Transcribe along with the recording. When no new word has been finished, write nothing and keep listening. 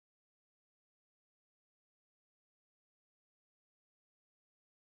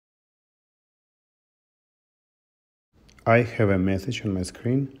I have a message on my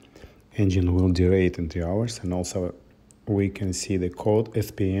screen. Engine will derate in 3 hours, and also we can see the code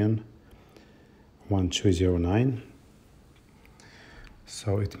SPN1209.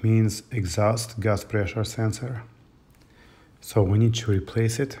 So it means exhaust gas pressure sensor. So we need to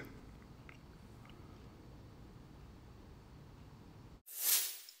replace it.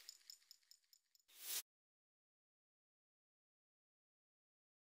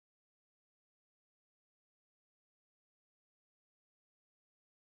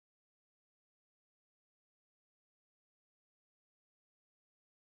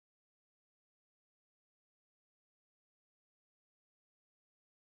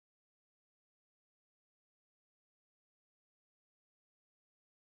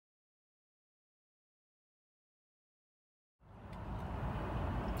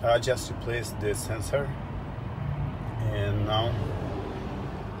 I just replaced the sensor, and now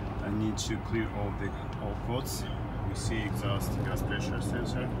I need to clear all codes. We see exhaust gas pressure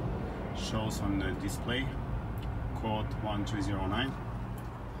sensor shows on the display code 1209,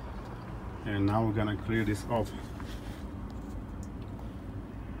 and now we're gonna clear this off.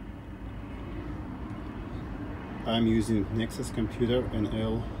 I'm using Nexus computer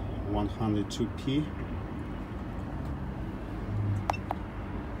NL102P.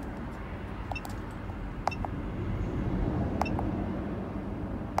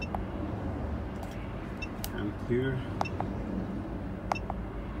 And clear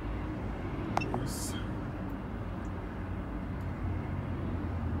this.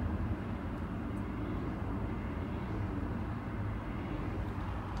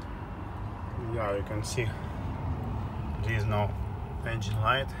 Yeah, you can see there is no engine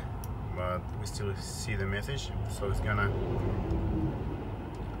light, but we still see the message, so it's gonna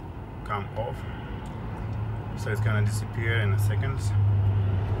come off. So it's gonna disappear in a second.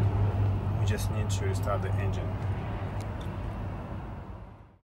 We just need to restart the engine.